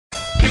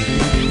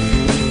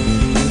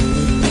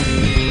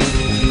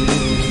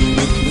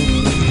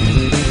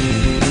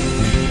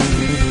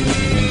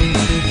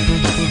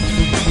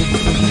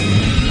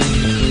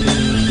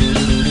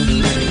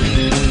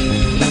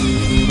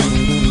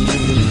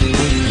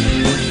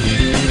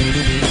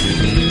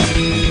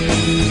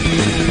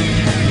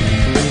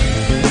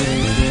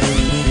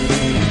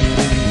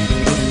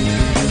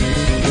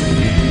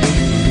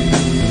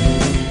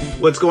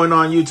What's going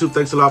on, YouTube?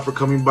 Thanks a lot for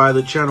coming by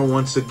the channel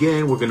once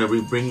again. We're going to be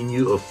bringing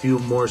you a few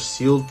more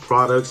sealed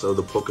products of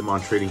the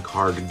Pokemon trading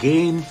card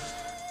game.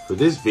 For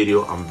this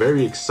video, I'm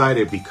very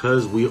excited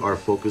because we are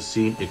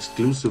focusing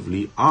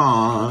exclusively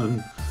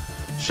on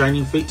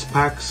Shining Fates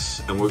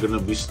packs, and we're going to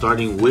be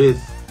starting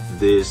with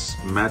this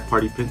Mad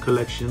Party Pin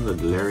collection, the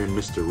Galarian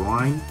Mr.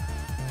 Rime,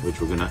 which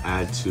we're going to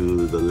add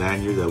to the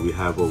lanyard that we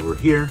have over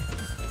here.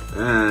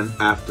 And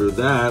after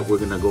that, we're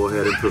gonna go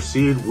ahead and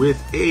proceed with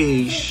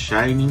a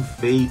Shining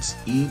Fates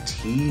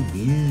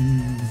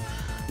ETB,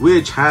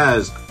 which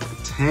has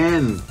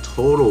 10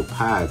 total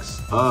packs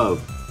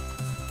of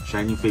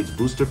Shining Fates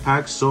booster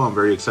packs. So I'm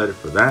very excited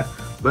for that.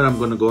 But I'm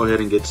gonna go ahead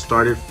and get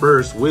started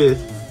first with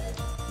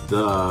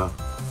the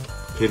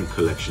pin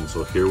collection.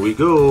 So here we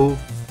go.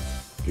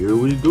 Here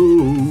we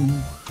go.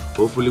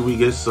 Hopefully we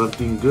get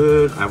something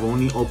good. I've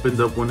only opened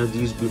up one of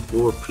these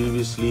before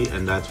previously,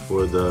 and that's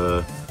for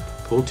the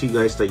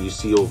Poltegeist that you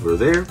see over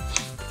there.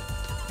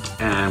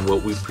 And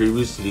what we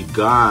previously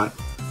got,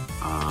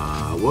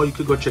 well, you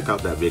could go check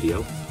out that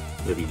video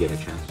if you get a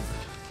chance.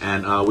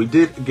 And we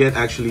did get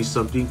actually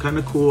something kind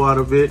of cool out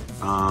of it.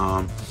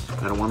 I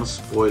don't want to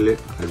spoil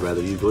it. I'd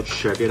rather you go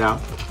check it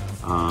out.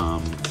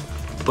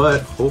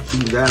 But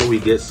hoping that we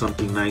get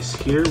something nice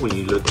here. When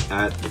you look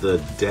at the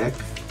deck,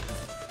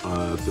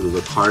 through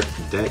the card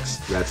decks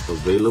that's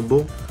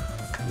available,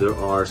 there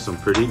are some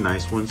pretty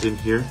nice ones in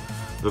here.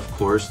 Of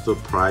course, the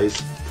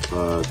prize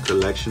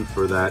collection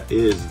for that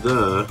is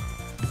the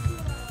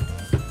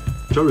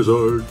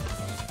Charizard.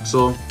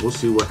 So we'll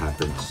see what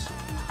happens.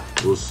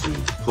 We'll see.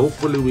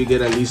 Hopefully we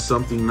get at least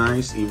something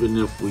nice, even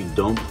if we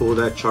don't pull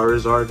that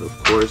Charizard.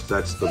 Of course,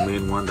 that's the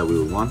main one that we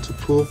would want to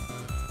pull.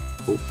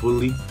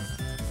 Hopefully.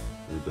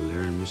 The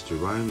Galarian Mr.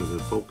 Rime, as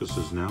it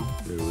focuses now.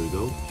 There we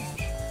go.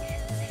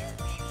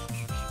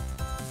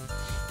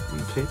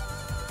 Okay.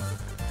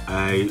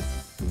 I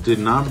did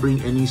not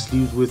bring any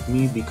sleeves with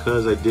me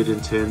because I did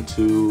intend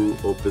to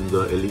open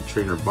the Elite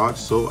Trainer box,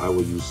 so I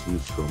will use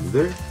sleeves from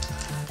there.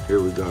 Here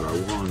we got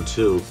our 1,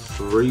 2,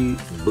 3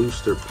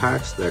 booster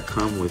packs that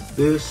come with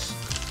this.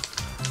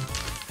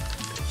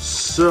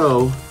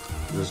 So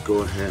let's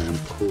go ahead and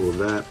pull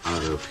that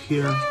out of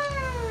here.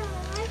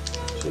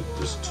 Take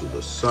this to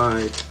the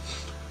side.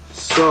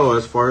 So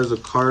as far as the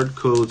card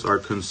codes are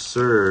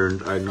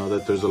concerned, I know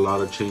that there's a lot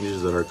of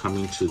changes that are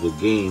coming to the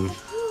game.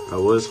 I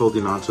was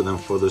holding on to them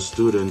for the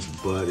students,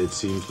 but it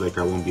seems like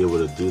I won't be able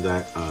to do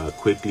that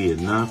quickly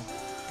enough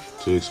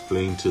to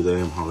explain to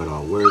them how it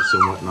all works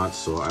and whatnot.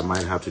 So I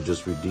might have to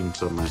just redeem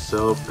some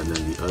myself, and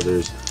then the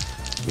others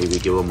maybe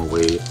give them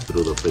away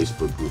through the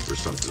Facebook group or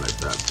something like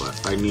that.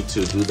 But I need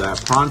to do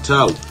that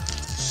pronto.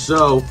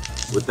 So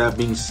with that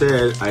being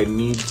said, I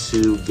need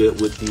to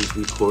get with these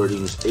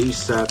recordings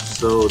ASAP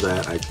so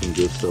that I can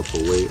give stuff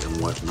away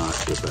and whatnot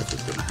if that's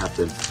just gonna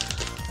happen.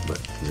 But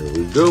here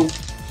we go.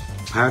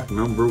 Pack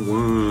number 1.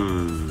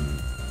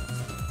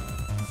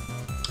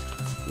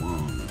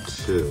 1,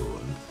 2,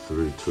 and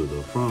 3 to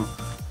the front.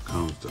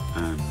 Comes to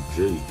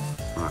MJ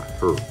right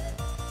here.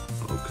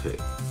 Okay.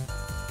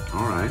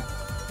 Alright.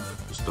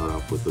 We'll start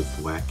off with the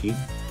Thwacky.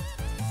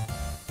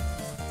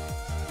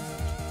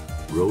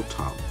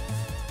 Rotom.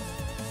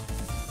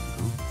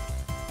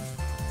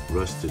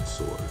 Rusted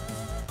Sword.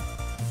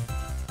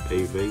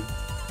 Eevee.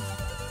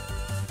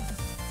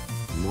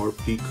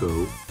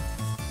 Morpeko.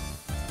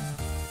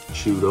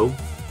 Chudo.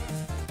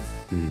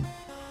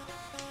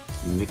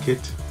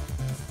 Nickit.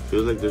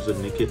 Feels like there's a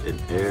Nickit in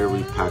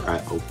every pack I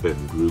open.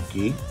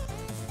 Grookey.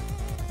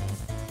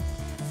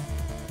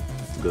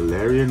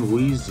 Galarian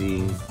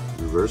Weezing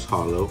Reverse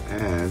Holo,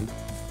 and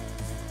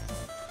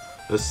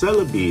a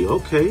Celebi.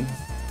 Okay.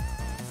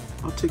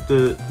 I'll take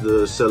the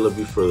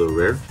Celebi for the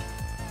rare.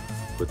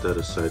 Put that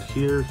aside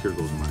here. Here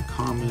goes my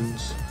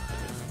commons.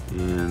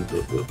 And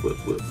let's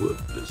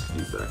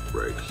leave that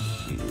right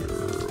here.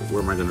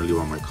 Where am I gonna leave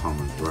all my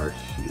commons? Right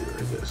here,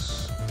 I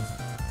guess.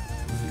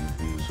 Leave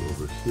these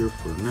over here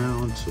for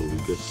now until we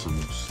get some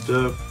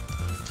stuff.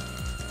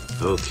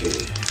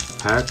 Okay,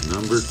 pack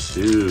number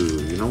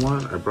 2. You know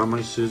what? I brought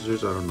my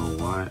scissors. I don't know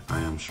why. I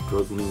am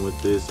struggling with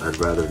this. I'd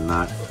rather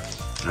not.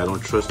 I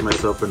don't trust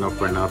myself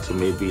enough right now to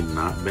maybe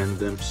not bend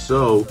them.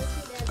 So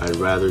I'd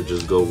rather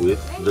just go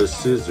with the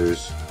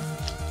scissors.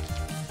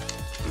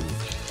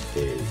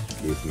 Okay,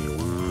 give me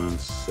 1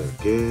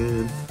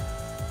 second.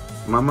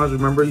 Mama,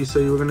 remember you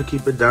said you were gonna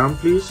keep it down,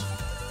 please?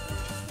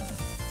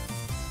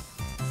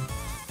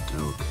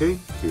 Okay,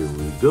 here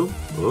we go.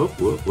 Whoop,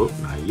 whoop, whoop,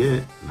 not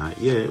yet, not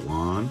yet.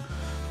 1,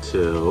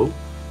 2,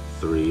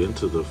 3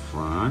 into the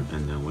front,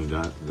 and then we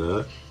got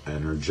the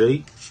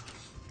energy.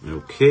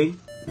 Okay,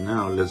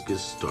 now let's get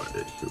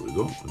started. Here we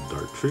go,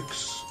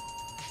 Dartrix.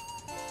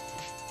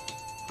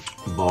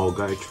 Ball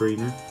Guy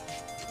Trainer.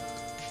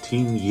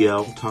 Team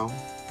Yeltow.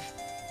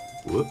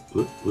 Whoop,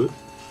 whoop, whoop.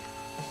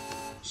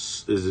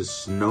 Is it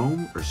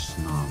Snom or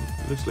Snom?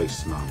 It looks like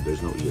Snom.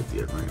 There's no E at the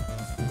end, right?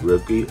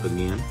 Grookey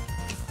again.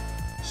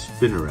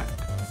 Spinnerack.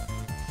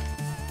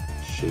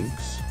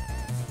 Shinx.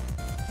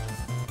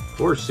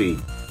 Horsey.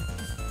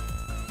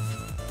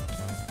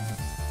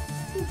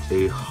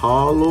 A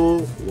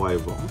holo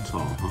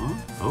Yveltal, huh?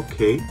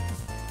 Okay.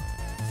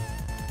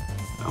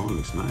 That one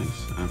looks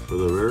nice. And for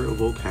the rare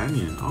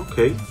Volcanion,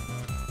 okay.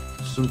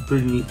 Some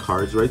pretty neat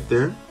cards right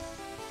there.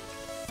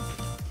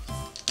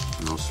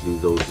 And I'll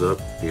sleeve those up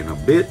in a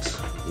bit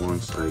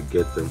once I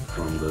get them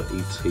from the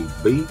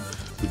ETB,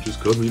 which is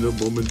coming up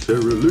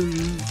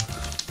momentarily.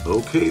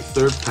 Okay,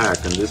 third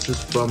pack, and this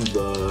is from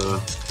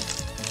the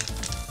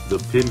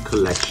pin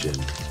collection.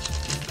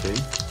 Okay,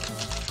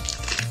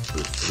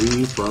 the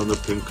 3 from the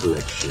pin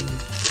collection.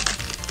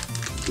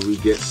 Do we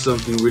get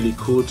something really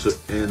cool to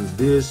end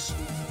this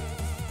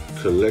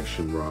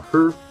collection right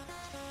here?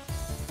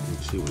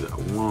 Let's see, we got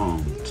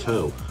 1,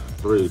 2,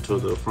 3 to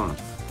the front,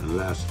 and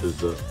last is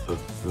the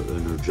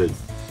energy.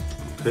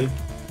 Okay,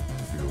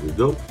 here we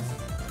go.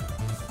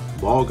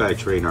 Ball Guy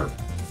Trainer,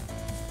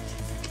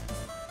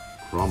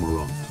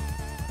 Cramorant,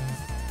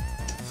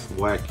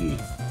 Thwacky,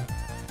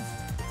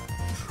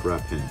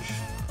 Trapinch.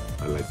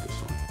 I like this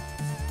one.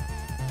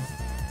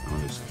 That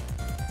one is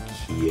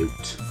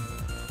cute.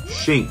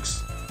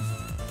 Shinx,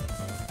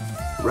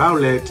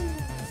 Rowlet,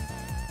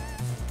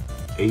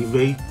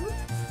 Eevee,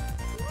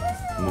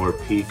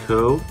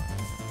 Morpeko.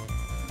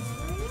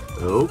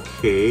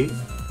 Okay,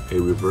 a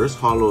reverse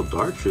holo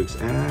Dartrix,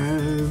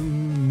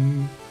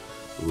 and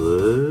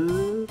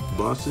what?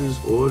 Boss's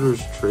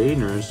Orders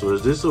Trainer. So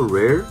is this a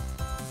rare?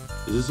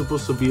 Is this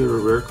supposed to be a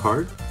rare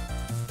card?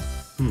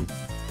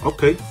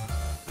 Okay.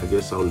 I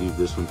guess I'll leave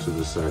this one to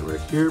the side right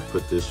here.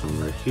 Put this one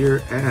right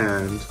here,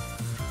 and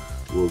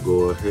we'll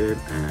go ahead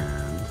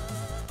and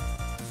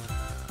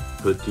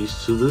put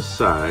these to the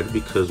side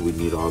because we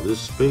need all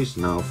this space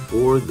now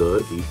for the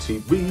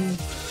ETB.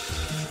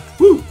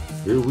 Woo!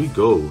 Here we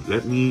go.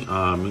 Let me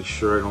make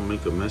sure I don't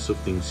make a mess of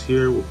things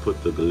here. We'll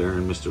put the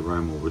Galarian Mr.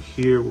 Rime over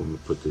here. We'll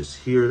put this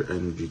here,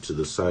 energy to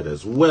the side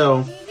as well.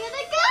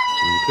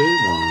 Okay,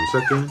 1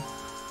 second.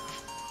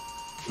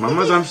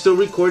 Mamas, I'm still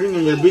recording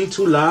and you're being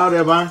too loud,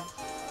 Eva.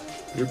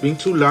 You're being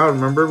too loud.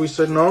 Remember we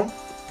said no?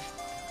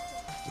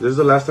 This is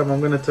the last time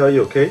I'm going to tell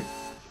you, okay?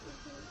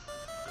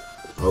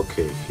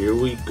 Okay, here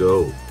we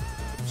go.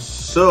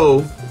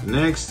 So,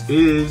 next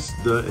is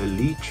the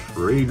Elite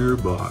Trainer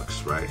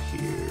box right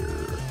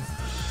here.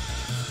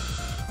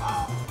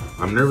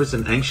 I'm nervous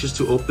and anxious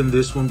to open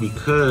this one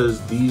because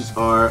these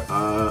are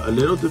a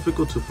little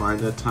difficult to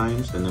find at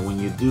times. And then when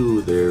you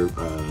do, they're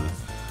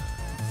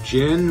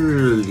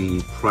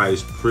generally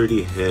priced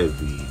pretty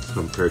heavy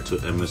compared to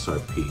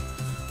MSRP.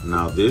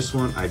 Now this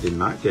one I did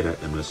not get at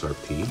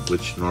MSRP,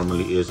 which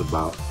normally is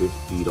about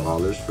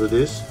 $50 for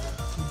this,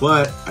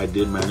 but I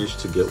did manage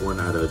to get one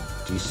at a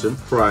decent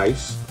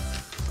price.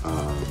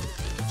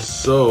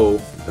 So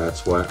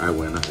that's why I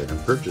went ahead and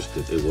purchased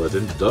it. It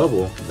wasn't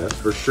double, that's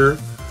for sure.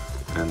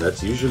 And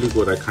that's usually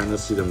what I kind of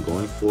see them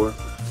going for.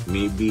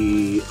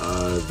 Maybe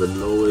the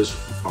lowest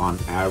on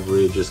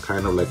average is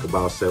kind of like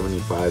about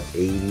 75,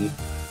 80.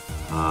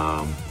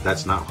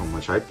 That's not how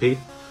much I paid,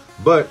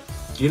 but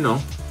you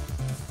know,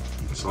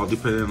 it's all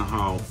depending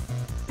on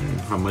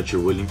how much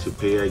you're willing to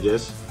pay, I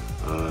guess.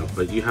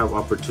 But you have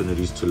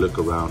opportunities to look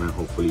around and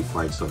hopefully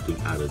find something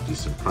at a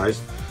decent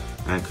price.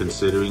 And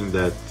considering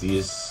that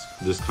this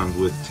comes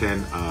with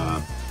 10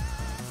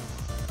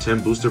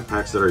 booster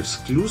packs that are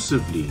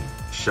exclusively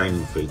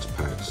Shining Fates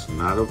packs,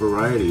 not a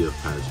variety of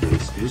packs, but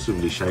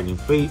exclusively Shining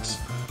Fates,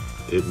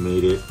 it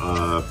made it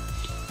a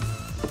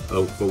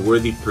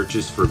worthy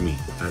purchase for me,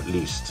 at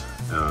least.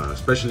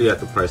 Especially at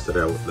the price that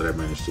I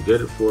managed to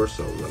get it for,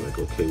 so I was like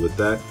okay with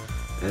that.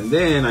 And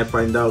then I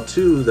find out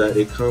too that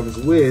it comes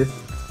with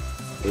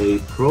a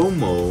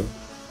promo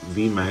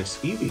VMAX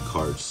Eevee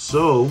card,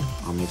 so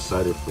I'm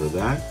excited for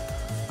that.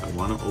 I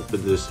want to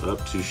open this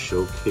up to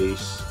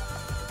showcase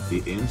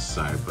the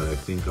inside, but I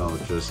think I'll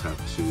just have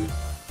to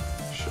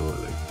show it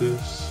like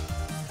this.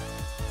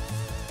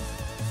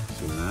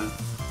 See that?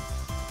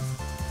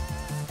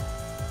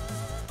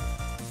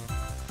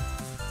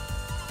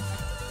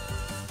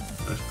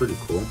 That's pretty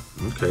cool.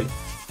 Okay.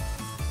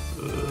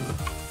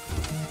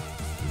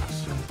 Let's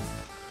see.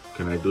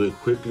 Can I do it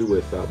quickly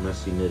without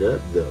messing it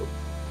up though?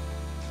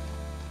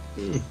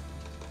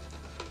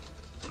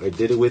 I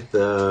did it with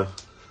the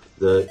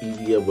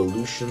Eevee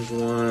Evolutions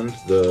ones,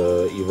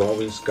 the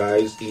Evolving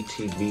Skies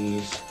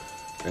ETBs,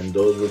 and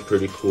those were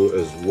pretty cool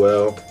as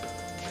well.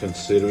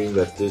 Considering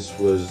that this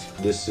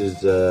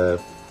is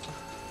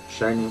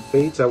Shining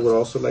Fates, I would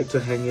also like to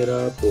hang it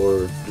up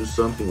or do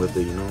something with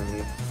it, you know what I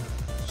mean?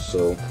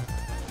 So,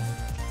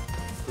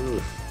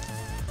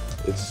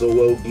 it's so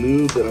well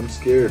glued that I'm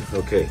scared.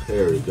 Okay,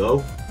 there we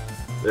go.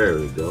 There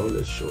we go.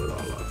 Let's show it all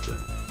off then.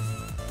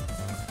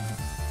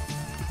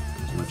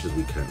 As much as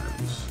we can at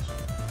least.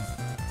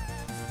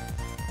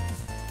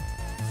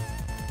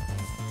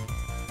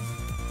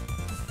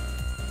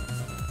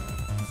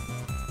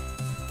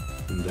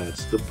 And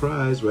that's the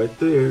prize right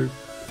there.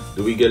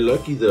 Do we get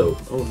lucky though?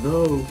 Oh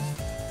no.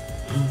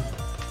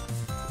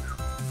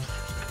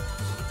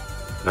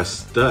 I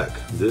stuck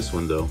this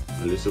one though.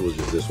 At least it was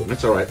just this one.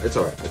 It's alright, it's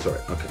alright, it's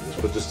alright. Okay,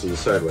 let's put this to the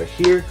side right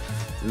here.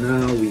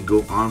 Now we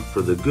go on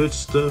for the good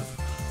stuff.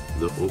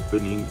 the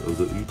opening of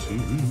the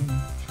ETB.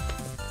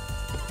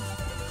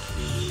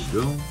 There we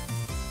go.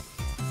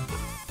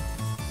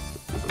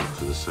 Put this off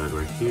to the side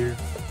right here.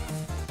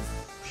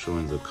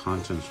 Showing the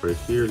contents right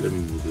here. Let me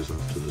move this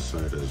off to the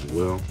side as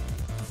well.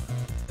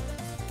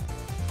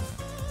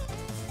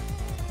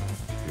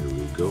 Here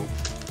we go.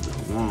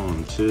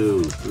 1,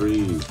 2,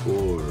 3,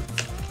 4,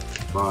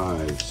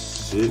 5,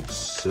 6,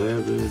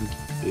 7,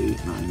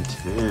 8, 9,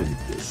 10.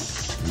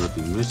 There's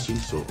nothing missing,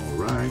 so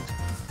alright.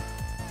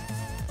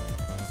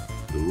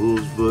 The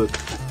rules book.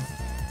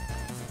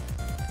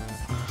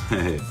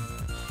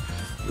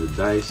 The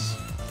dice.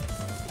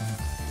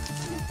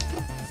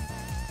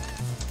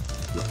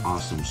 The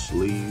awesome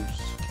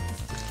sleeves.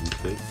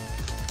 Okay.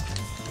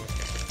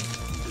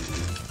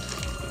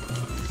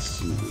 Let's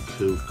see the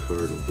code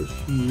card over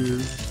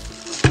here.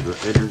 The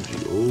energy.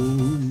 Oh.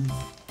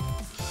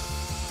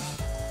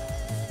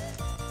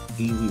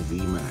 Eevee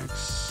VMAX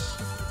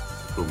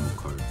promo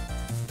card.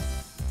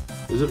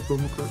 Is it a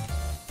promo card?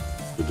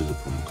 It is a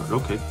promo card.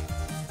 Okay.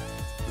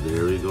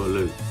 There we go.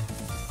 Look.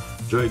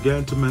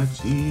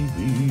 Gigantamax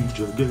Eevee.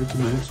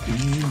 Gigantamax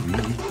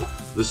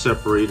Eevee. The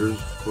separators,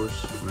 of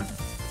course, right?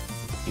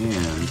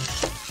 And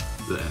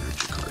the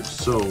energy card.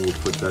 So we'll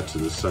put that to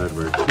the side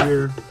right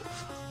here.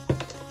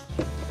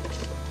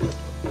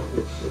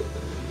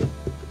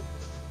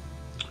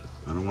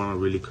 I don't want to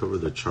really cover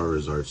the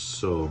Charizard,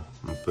 so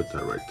I'll put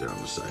that right there on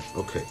the side.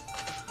 Okay.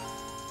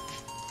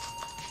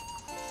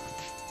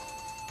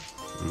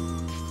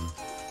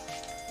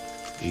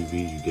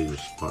 Eevee, you get your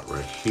spot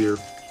right here.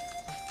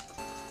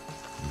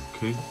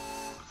 Okay.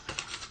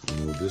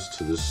 Move this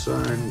to the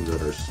side. We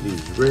got our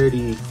sleeves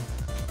ready.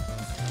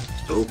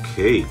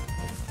 Okay,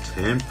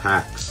 10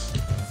 packs,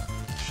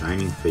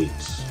 Shining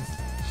Fates.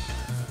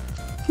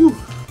 Whew,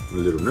 I'm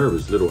a little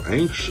nervous, a little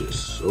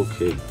anxious.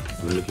 Okay,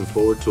 I'm looking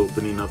forward to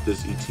opening up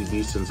this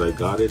ETB since I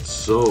got it.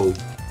 So,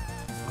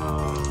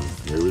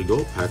 here we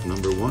go, pack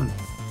number 1.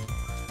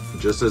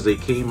 Just as they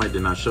came, I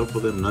did not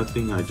shuffle them,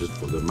 nothing. I just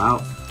pulled them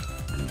out,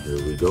 and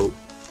here we go.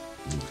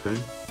 Okay,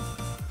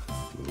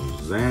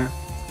 there's that.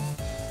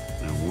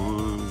 And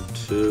 1,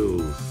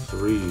 2,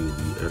 3,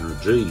 the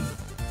energy.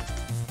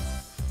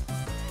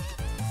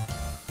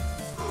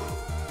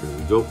 There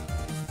we go.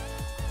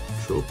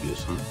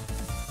 Tropius, huh?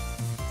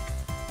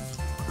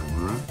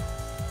 Chimera.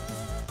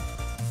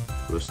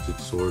 Rusted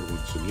Sword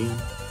once again.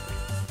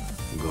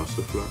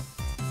 Gossifleur.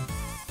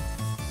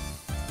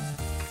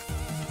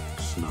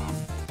 Snom.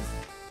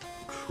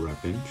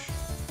 Trapinch.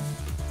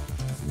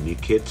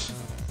 Nickit.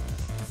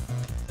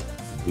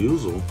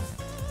 Buizel.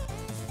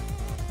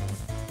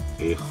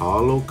 A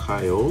holo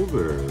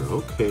Kyogre.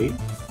 Okay.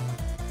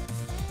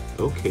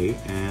 Okay,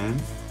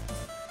 and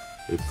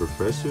a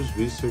professor's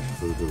research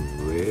for the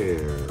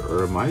rare.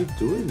 Or am I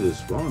doing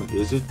this wrong?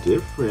 Is it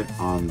different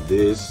on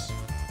this,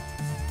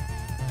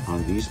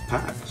 on these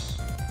packs?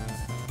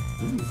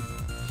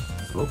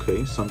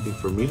 Okay, something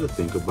for me to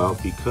think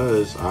about,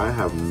 because I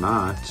have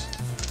not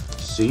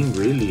seen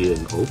really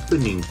an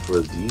opening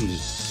for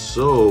these.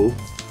 So,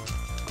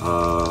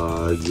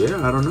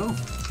 yeah, I don't know.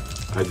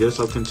 I guess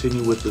I'll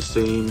continue with the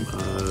same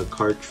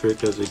card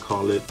trick, as they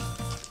call it,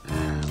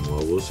 and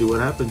well, we'll see what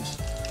happens.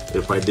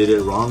 If I did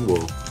it wrong,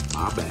 well,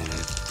 my bad.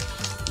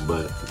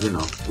 But, you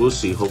know, we'll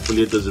see.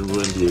 Hopefully it doesn't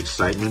ruin the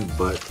excitement,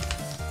 but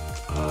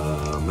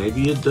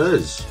maybe it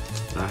does.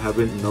 I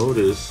haven't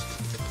noticed.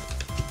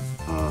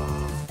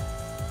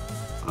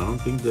 I don't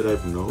think that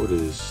I've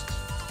noticed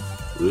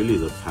really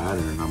the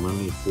pattern. I'm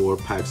only 4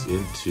 packs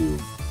into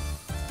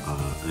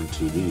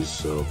these,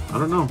 so I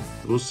don't know.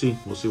 We'll see.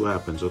 We'll see what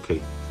happens. Okay.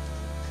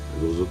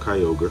 There goes a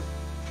Kyogre.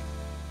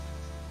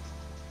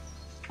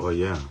 Oh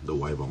yeah, the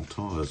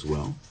Wybonton as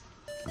well.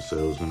 I said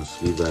I was going to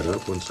sleeve that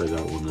up once I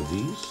got one of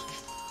these.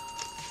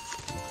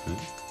 Okay.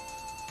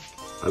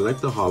 I like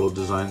the holo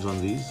designs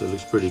on these. It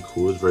looks pretty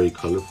cool. It's very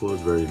colorful.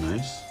 It's very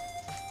nice.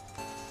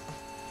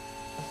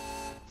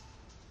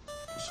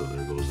 So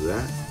there goes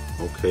that.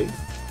 Okay.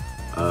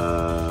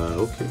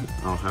 Okay.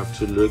 I'll have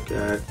to look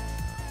at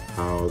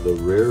how the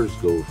rares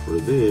go for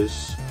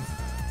this.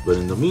 But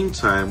in the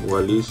meantime, or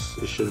at least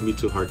it shouldn't be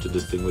too hard to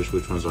distinguish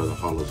which ones are the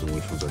holos and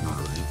which ones are not,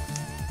 right?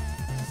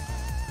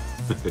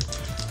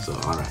 So,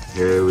 alright,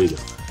 here we go.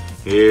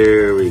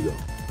 Here we go.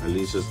 At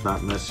least it's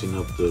not messing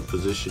up the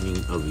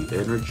positioning of the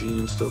energy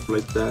and stuff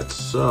like that.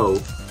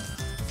 So,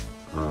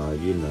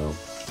 you know,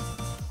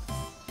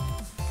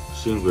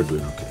 seems we're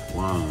doing okay.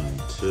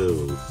 1,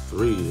 2,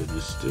 3, and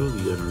it's still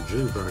the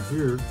energy right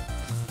here.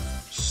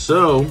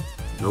 So,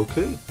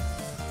 okay,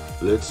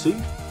 let's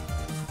see.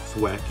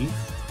 Thwacky,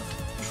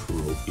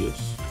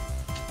 Tropius,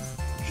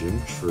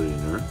 Gym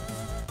Trainer.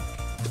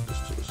 Put this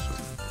to the side.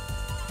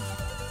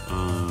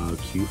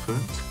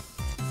 Q-Fat,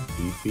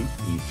 Eevee,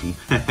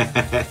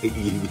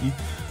 Eevee,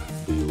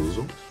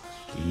 Buizel,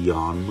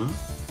 Yanma.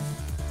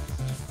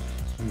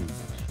 I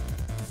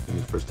think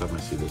it's the first time I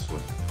see this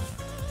one.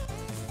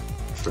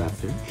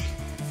 Trapinch,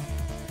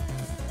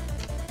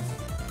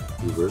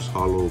 Reverse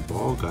Holo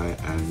Ball Guy,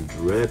 and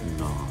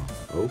Dreadnought.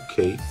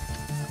 Okay.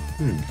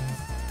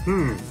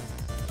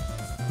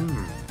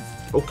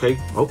 Okay.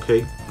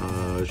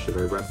 Should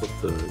I wrap up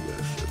the?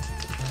 Yeah, sure.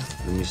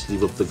 Let me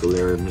sleeve up the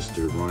Galarian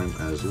Mr. Rime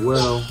as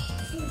well.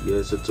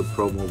 Yes, it's a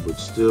promo, but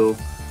still,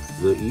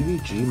 the Eevee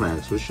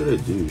Gigantamax. What should I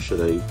do?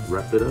 Should I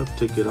wrap it up,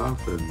 take it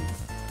off, and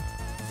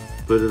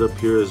put it up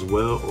here as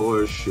well,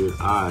 or should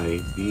I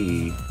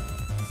leave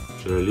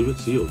it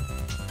sealed?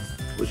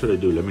 What should I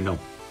do? Let me know.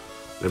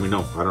 Let me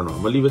know. I don't know.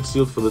 I'm gonna leave it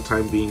sealed for the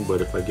time being,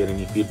 but if I get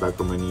any feedback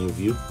from any of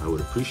you, I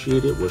would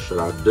appreciate it. What should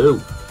I do?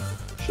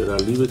 Should I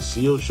leave it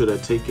sealed? Should I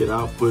take it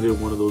out, put in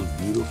one of those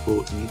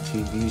beautiful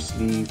ETB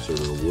sleeves, or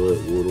what?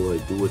 What do I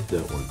do with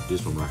that one?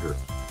 This one right here.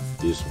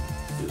 This one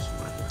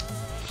right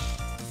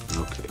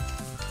here. Okay.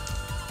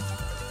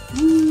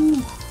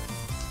 Woo.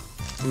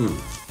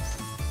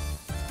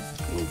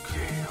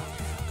 Okay.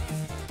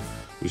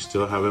 We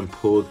still haven't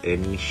pulled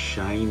any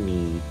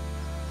shiny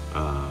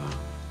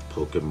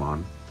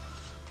Pokemon.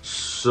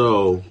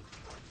 So,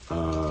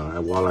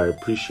 while I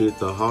appreciate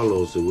the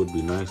holos, it would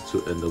be nice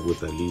to end up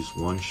with at least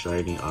one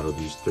shiny out of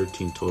these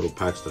 13 total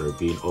packs that are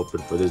being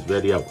opened for this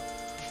video.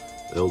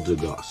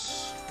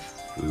 Eldegoss,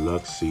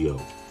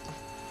 Luxio,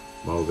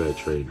 Mulvet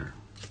Trainer,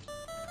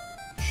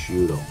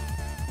 Shudo,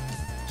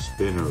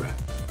 Spinarak,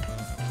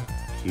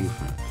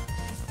 Cufant,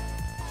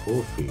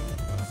 Kofi,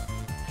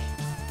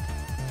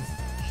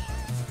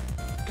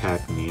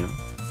 Cacnea.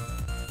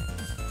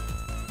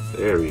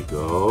 There we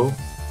go.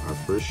 Our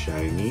first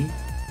shiny.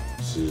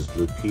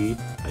 Sizzlipede,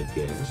 I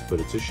guess, but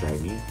it's a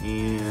shiny,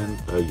 and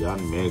a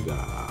Yanmega.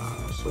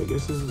 So I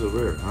guess this is a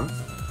rare, huh?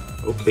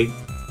 Okay,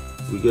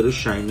 we get a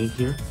shiny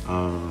here.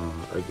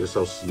 I guess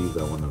I'll sleeve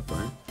that one up,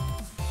 right?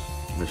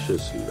 I should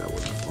sleeve that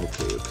one up.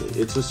 Okay.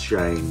 It's a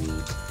shiny,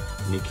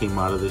 and it came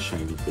out of the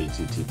shiny for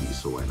TTB,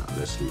 so why not?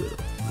 Let's sleeve it up.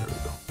 There we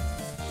go.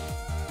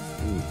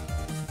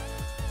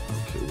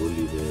 Okay,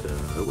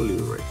 we'll leave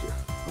it right here.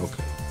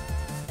 Okay.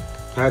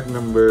 Pack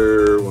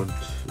number 1, 2, 3,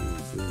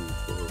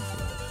 4,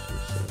 5,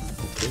 6, 7.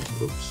 Okay,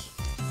 oops.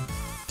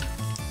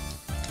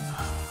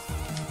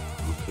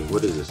 Okay,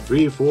 what is this?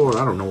 3, 4?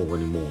 I don't know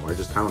anymore. I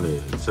just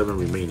counted. 7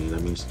 remaining.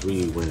 That means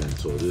 3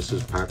 wins. So this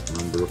is pack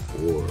number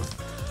 4.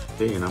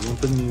 Hey, and I'm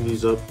opening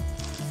these up,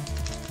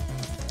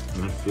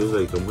 and it feels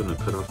like I'm gonna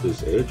cut off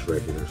this edge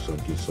right here or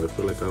something. So I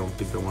feel like I don't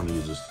think I want to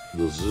use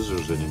those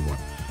scissors anymore.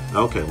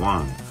 Okay,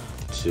 1,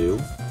 2,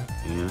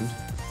 and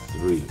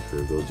 3.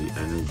 Here goes the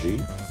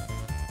energy.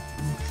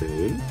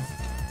 Okay.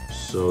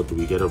 So do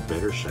we get a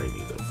better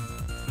shiny though?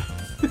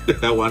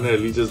 I wanted at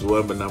least just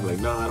one, but now I'm like,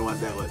 no, I don't want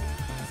that one.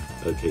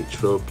 Okay,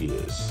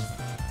 Tropius,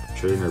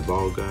 Trainer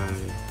Ball Guy,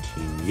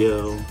 Team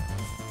Yell,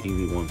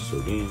 Eevee once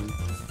again,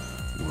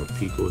 more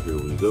Pico, here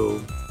we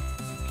go.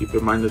 Keep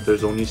in mind that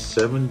there's only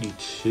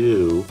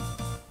 72,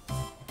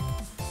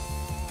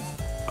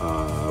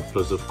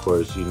 plus of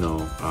course, you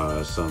know,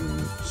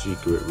 some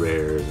secret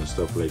rares and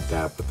stuff like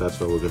that, but that's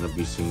why we're going to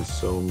be seeing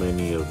so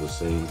many of the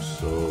same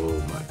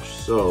so much.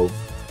 So,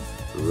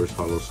 Reverse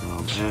Holo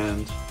Snom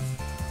and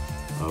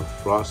a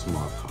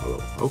Frostmoth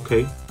Holo.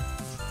 Okay,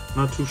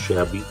 not too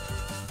shabby,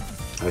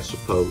 I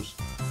suppose.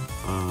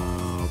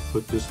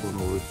 Put this one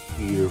over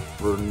here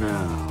for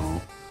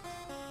now.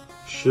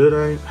 Should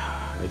I?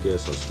 I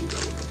guess I'll see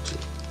that one up too.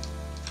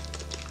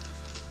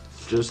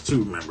 Just to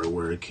remember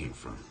where it came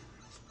from.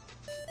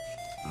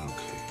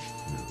 Okay,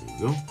 there we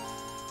go.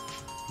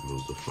 There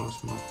goes the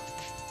Frostmoth.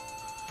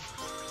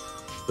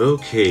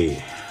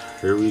 Okay,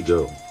 here we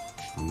go.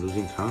 I'm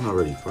losing count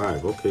already.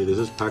 5. Okay, this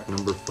is pack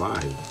number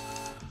 5.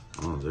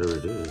 Oh, there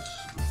it is.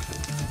 Okay.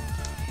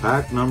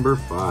 Pack number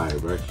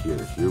 5 right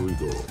here. Here we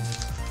go.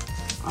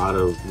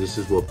 This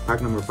is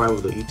pack number 5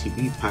 of the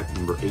ETB, pack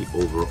number 8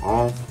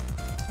 overall.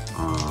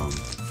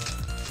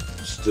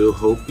 Still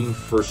hoping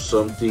for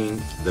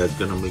something that's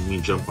gonna make me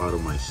jump out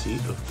of my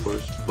seat, of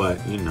course,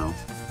 but you know,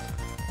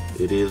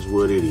 it is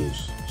what it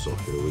is. So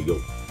here we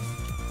go.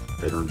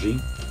 Energy,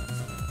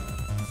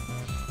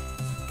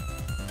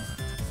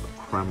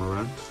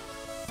 Cramorant,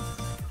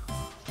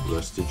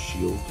 Rusted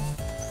Shield,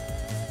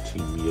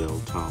 Team Yell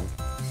Town,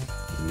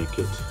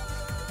 Nickit,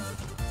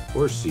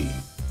 Horsey,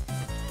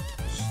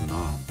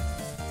 Snom,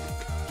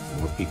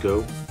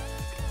 Morpeko,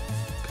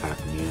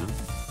 Cacnea,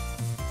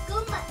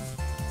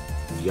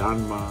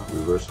 Yanma,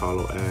 Reverse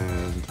Holo,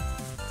 and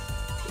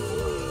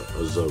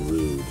a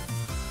Zarude.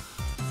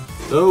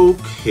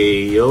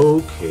 Okay,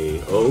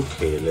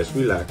 let's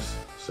relax,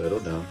 settle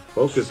down,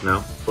 focus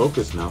now.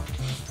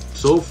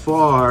 So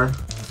far,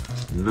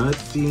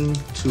 nothing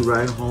to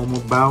write home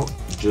about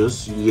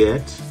just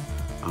yet.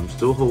 I'm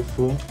still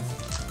hopeful,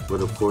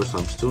 but of course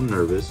I'm still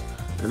nervous,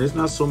 and it's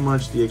not so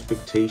much the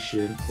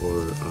expectation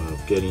or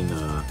getting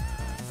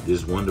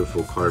this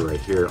wonderful card right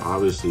here.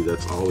 Obviously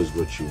that's always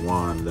what you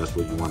want, that's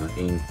what you want to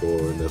aim for,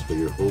 and that's what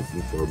you're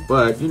hoping for,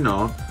 but you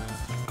know,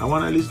 I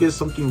want to at least get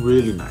something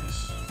really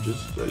nice,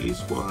 just at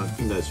least one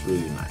thing that's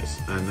really nice.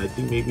 And I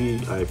think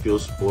maybe I feel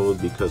spoiled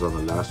because on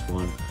the last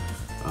one,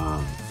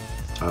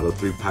 out of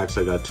 3 packs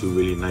I got 2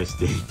 really nice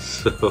things,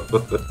 so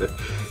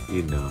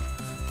you know,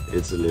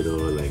 it's a little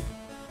like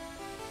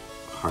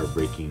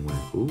heartbreaking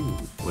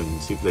when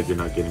it seems like you're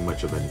not getting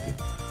much of anything.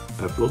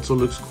 That Floatzel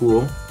looks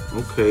cool.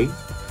 Okay,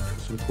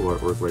 so some cool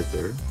artwork right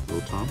there.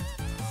 Little Tom.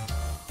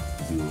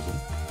 Beautiful.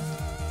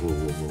 Whoa,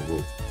 whoa, whoa,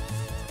 whoa.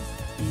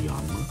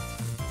 Yanma.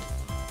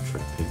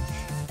 Trapinch.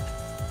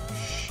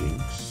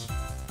 Shinx.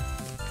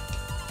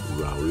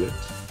 Rowlet.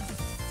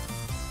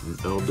 An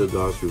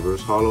Eldegoss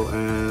reverse holo,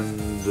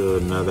 and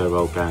another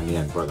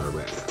Volcanion for the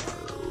rare.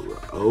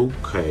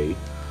 Okay.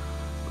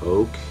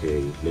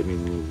 Okay. Let me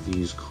move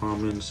these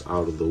comments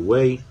out of the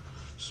way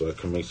so I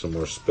can make some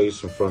more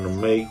space in front of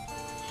me.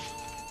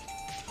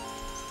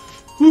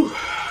 Whew.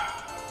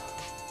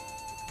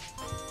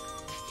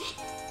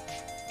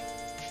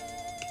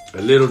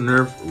 A little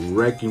nerve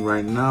wrecking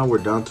right now. We're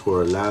down to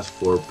our last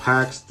 4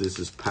 packs. This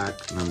is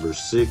pack number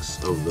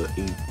 6 of the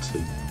 8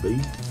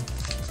 TCG.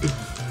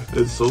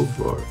 And so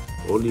far,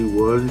 only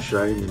one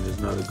shiny, and it's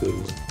not a good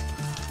one.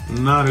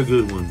 Not a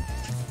good one.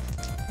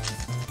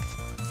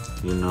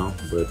 You know,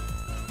 but,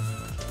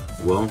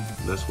 well,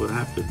 that's what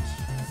happens.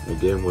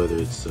 Again, whether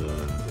it's,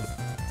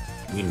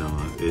 you know,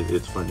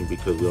 it's funny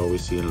because we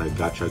always see in like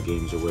gacha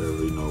games or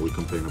whatever, you know, we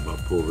complain about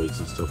pull rates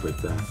and stuff like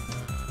that.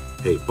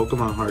 Hey,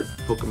 Pokemon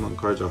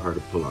cards are hard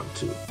to pull on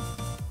too.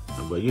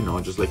 But you know,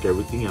 just like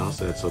everything else,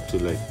 that's up to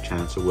like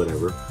chance or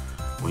whatever.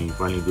 When you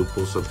finally do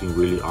pull something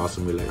really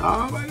awesome, you're like,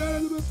 oh my god,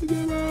 I'm the best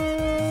thing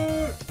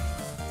ever.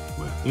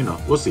 But you know,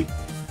 we'll see.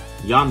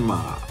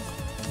 Yanma,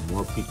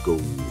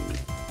 Morpeko,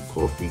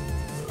 Koffing,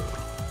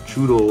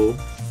 Chudo,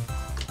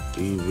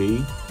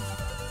 Eevee,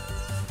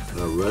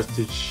 a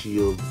Rusted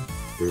Shield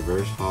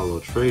reverse holo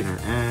trainer,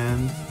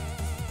 and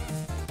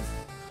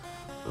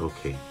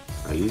okay.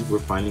 At least we're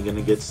finally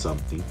gonna get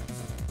something.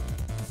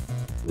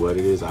 What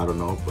it is, I don't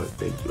know, but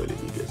thank you. At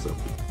least we get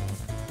something.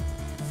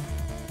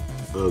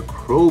 A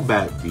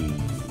Crobat Bee.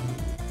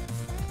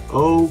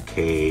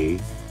 Okay.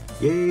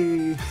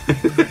 Yay.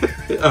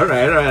 all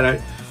right.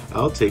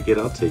 I'll take it.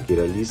 At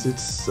least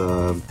it's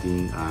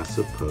something, I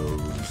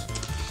suppose.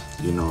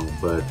 You know,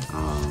 but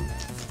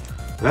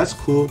that's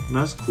cool.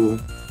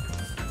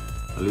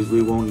 At least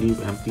we won't leave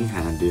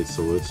empty-handed,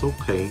 so it's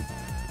okay.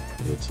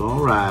 It's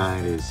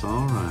alright.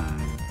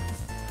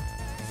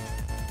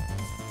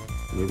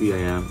 Maybe I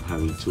am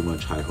having too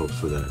much high hopes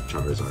for that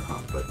Charizard, huh?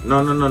 But no.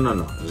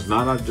 It's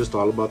not just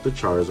all about the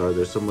Charizard.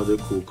 There's some other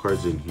cool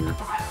cards in here.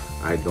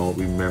 I don't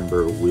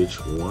remember which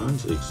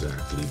ones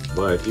exactly,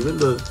 but even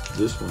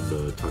this one,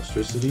 the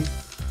Toxtricity,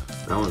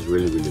 that one's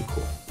really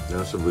cool.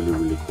 That's some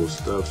really cool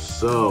stuff.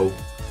 So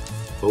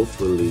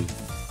hopefully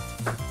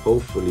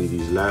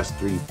these last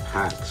 3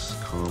 packs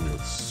come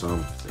with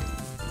something.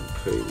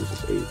 Okay, this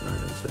is 8, 9,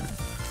 and 10.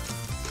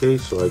 Okay,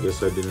 so I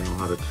guess I didn't know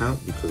how to count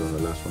because on the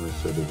last one I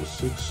said it was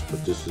 6,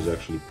 but this is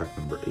actually pack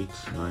number 8,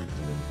 9, and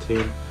then 10,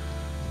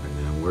 and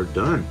then we're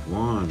done.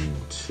 1,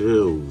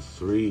 2,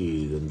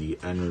 3. Then the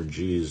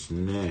energy is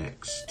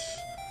next.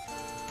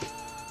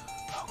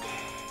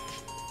 Okay,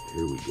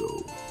 here we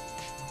go.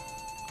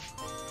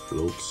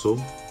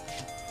 Floatzel,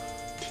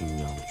 Team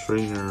Young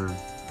Trainer,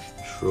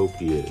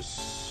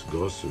 Tropius,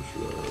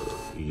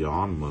 Gossifleur,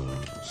 Yanma,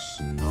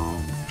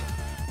 Snom,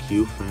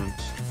 Qfant,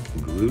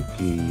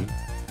 Grookey,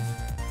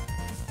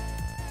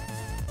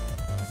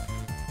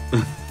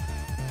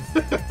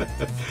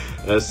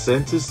 a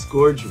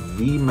Centiskorch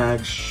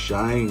VMAX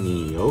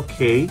Shiny.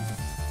 Okay,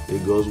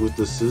 it goes with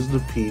the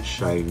Sizzler Peach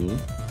Shiny.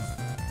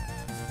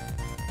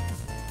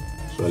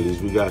 So at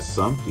least we got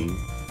something.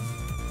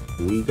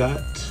 We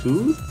got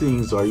 2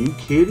 things. Are you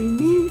kidding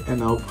me? An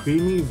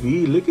Alcremie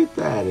V. Look at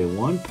that in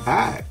 1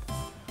 pack.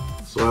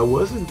 So I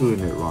wasn't doing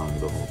it wrong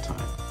the whole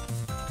time.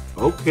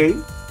 Okay,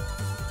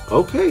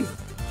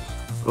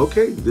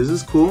 this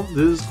is cool.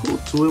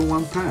 2 in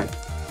 1 pack.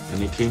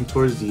 And it came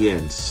towards the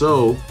end.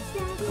 So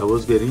I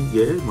was getting,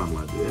 yes,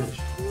 Mama, yes.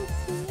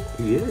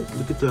 Yes,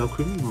 look at the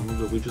Alcremie, Mama,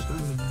 that we just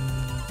got.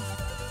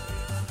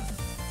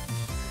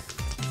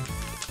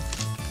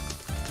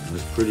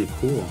 It's pretty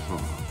cool,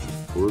 huh?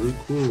 It's pretty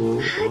cool.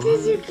 How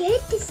did you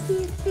get this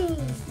new thing?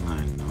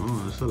 I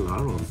know, that's a lot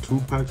of them.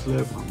 2 packs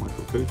left. I'm like,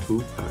 okay,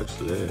 2 packs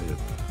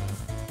left.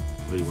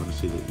 What, you want to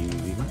see the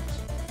Eevee Max?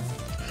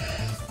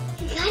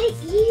 You gotta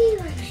eat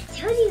it. I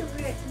told you you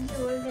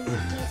were gonna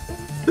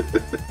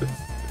get it.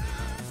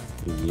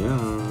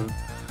 Yeah.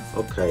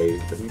 Okay,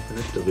 let me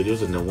finish the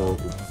videos and then we'll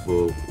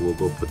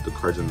go put the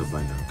cards in the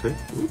binder, okay?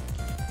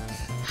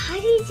 How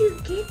did you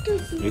get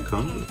those? It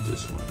comes with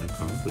this one.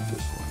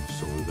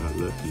 So we got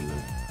lucky.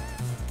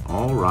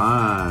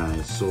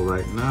 Alright, so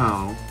right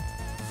now,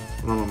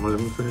 Mama, let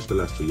me finish the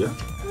last 2, yeah?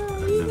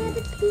 Oh, you got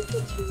a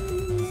Pikachu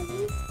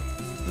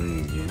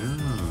and yeah.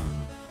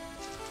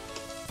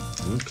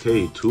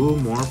 Okay, 2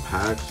 more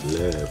packs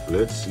left.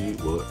 Let's see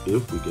what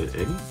if we get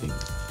anything.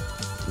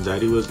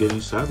 Daddy was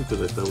getting sad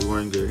because I thought we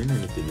weren't getting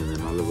anything, and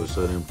then all of a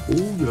sudden,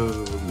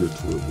 booyah, we get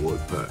 2 in 1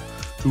 pack.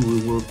 2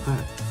 in 1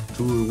 pack.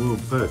 2 in 1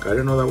 pack. I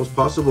didn't know that was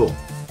possible.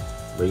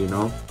 But you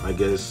know, I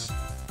guess,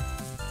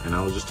 and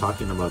I was just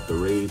talking about the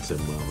rates and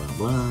blah blah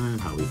blah,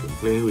 and how we can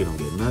play, we don't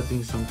get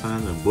nothing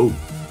sometimes, and boom,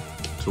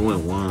 2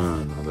 in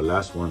 1 on the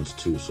last ones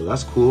too. So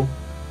that's cool.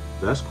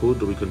 That's cool.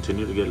 Do we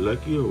continue to get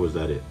lucky, or was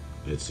that it?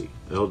 Let's see.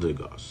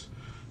 Eldegoss,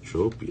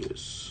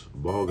 Tropius,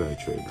 Ball Guy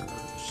Trainer,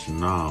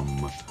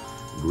 Snom,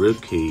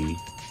 Ribcage,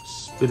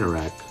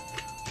 Spinnerack,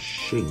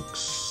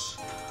 Shinx,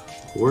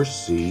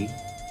 Horsey,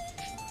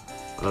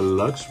 a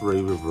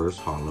Luxray reverse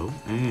holo,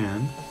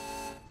 and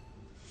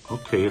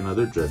okay,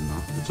 another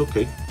Dreadnought. It's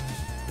okay.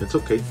 It's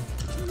okay.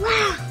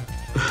 Wow.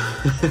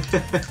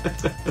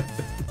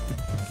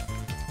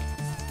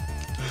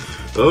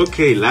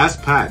 Okay,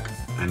 last pack,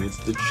 and it's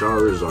the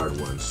Charizard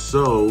one.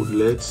 So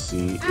let's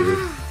see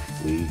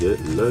if we get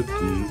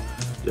lucky.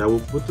 Yeah, we'll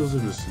put those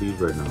in the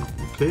sleeve right now.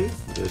 Okay,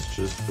 let's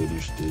just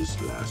finish this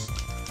last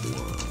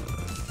one.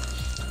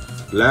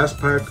 Last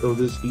pack of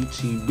this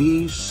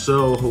ETB.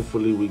 So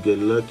hopefully we get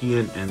lucky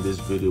and end this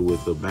video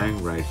with a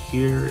bang right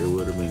here. It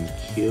would have been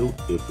cute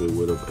if it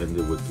would have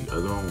ended with the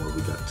other one where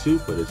we got two,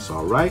 but it's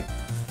all right.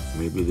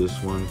 Maybe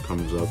this one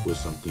comes up with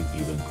something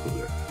even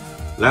cooler.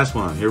 Last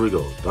one, here we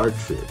go.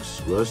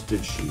 Dartrix,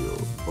 Rusted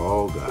Shield,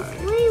 Ball Guy,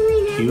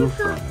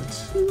 Q-Front,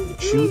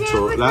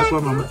 Chuto. Last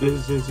one, Mama.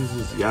 This is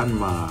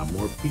Yanma,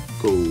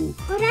 Morpeko,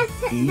 Oh, that's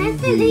the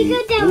Lego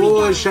Eevee. that we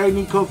Oh, got. a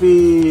shiny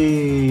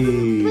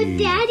coffee. But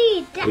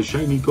Daddy, A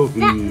shiny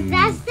coffee.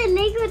 that's the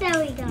Lego that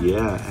we got.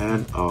 Yeah,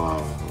 and a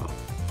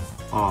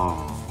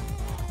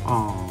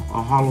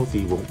holo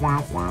thief.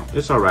 Wow, wow.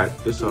 It's all right.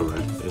 It's all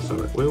right. It's all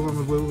right. Wait.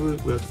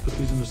 We have to put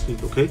these in the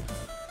sleeve, okay?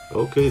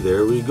 Okay,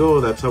 there we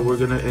go. That's how we're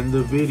gonna end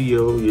the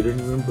video. You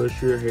didn't even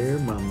brush your hair,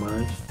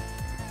 mama.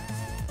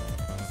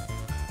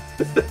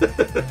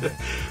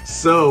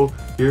 So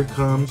here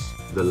comes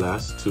the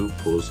last two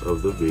pulls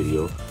of the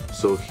video.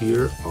 So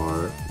here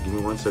are, give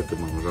me 1 second,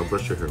 mama. I'll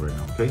brush your hair right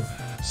now, okay?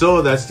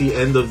 So that's the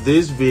end of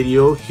this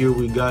video. Here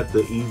we got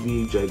the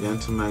Eevee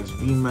Gigantamax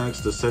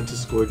VMAX, the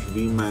Centiskorch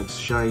VMAX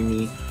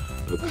Shiny,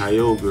 the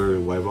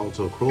Kyogre,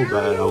 Yveltal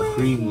Crobat,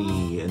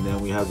 Alcremie, and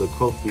then we have the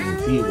Kofi and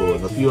Thivo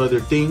and a few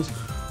other things.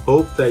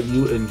 Hope that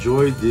you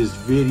enjoyed this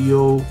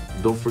video.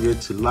 Don't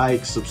forget to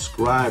like,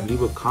 subscribe,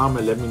 leave a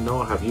comment. Let me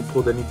know, have you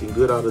pulled anything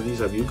good out of these?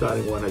 Have you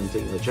gotten one? Have you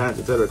taken a chance,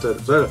 etc, etc,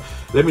 etc.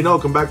 Let me know.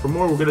 Come back for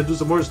more. We're gonna do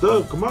some more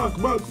stuff. Come on,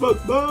 come on, come on,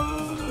 come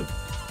on.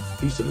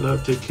 Peace and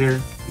love. Take care.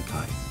 Be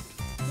kind.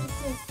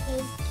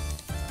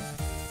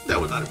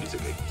 That was not a piece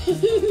of cake.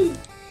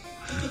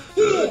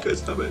 I can't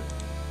stop it.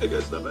 I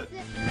can't stop it.